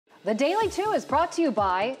The Daily 2 is brought to you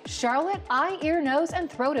by Charlotte Eye, Ear, Nose,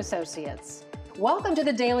 and Throat Associates. Welcome to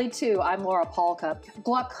the Daily 2. I'm Laura Polka.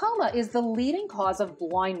 Glaucoma is the leading cause of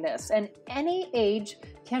blindness, and any age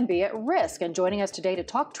can be at risk. And joining us today to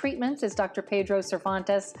talk treatments is Dr. Pedro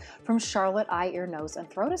Cervantes from Charlotte Eye, Ear, Nose, and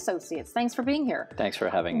Throat Associates. Thanks for being here. Thanks for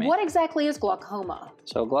having me. What exactly is glaucoma?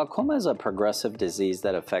 So glaucoma is a progressive disease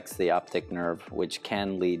that affects the optic nerve, which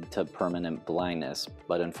can lead to permanent blindness,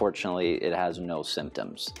 but unfortunately it has no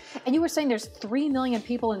symptoms. And you were saying there's 3 million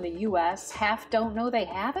people in the U.S., half don't know they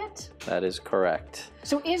have it? That is correct.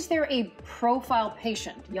 So is there a profile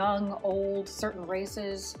patient, young, old, certain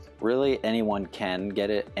races? Really, anyone can get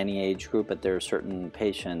it, any age group, but there are certain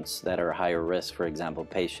patients that are higher risk. For example,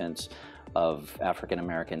 patients of African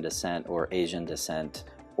American descent or Asian descent,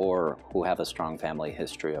 or who have a strong family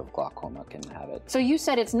history of glaucoma can have it. So you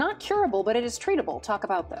said it's not curable, but it is treatable. Talk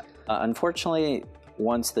about that. Unfortunately,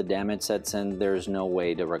 once the damage sets in, there's no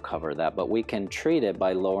way to recover that, but we can treat it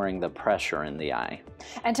by lowering the pressure in the eye.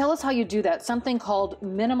 And tell us how you do that. Something called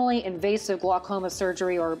minimally invasive glaucoma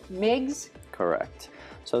surgery, or MIGS? Correct.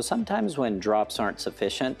 So sometimes when drops aren't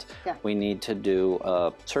sufficient, we need to do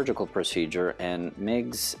a surgical procedure, and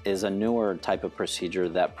MIGS is a newer type of procedure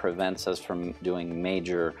that prevents us from doing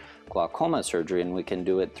major glaucoma surgery, and we can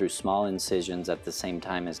do it through small incisions at the same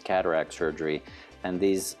time as cataract surgery, and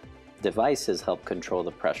these devices help control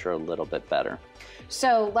the pressure a little bit better.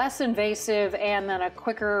 So less invasive and then a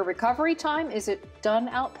quicker recovery time. Is it done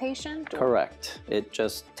outpatient? Correct. It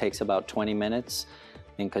just takes about 20 minutes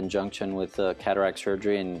in conjunction with cataract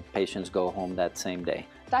surgery, and patients go home that same day.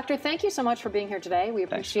 Doctor, thank you so much for being here today. We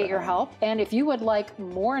appreciate your help. And if you would like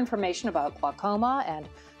more information about glaucoma and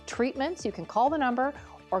treatments, you can call the number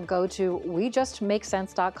or go to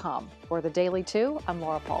wejustmakesense.com. For the Daily 2, I'm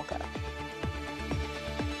Laura Polka.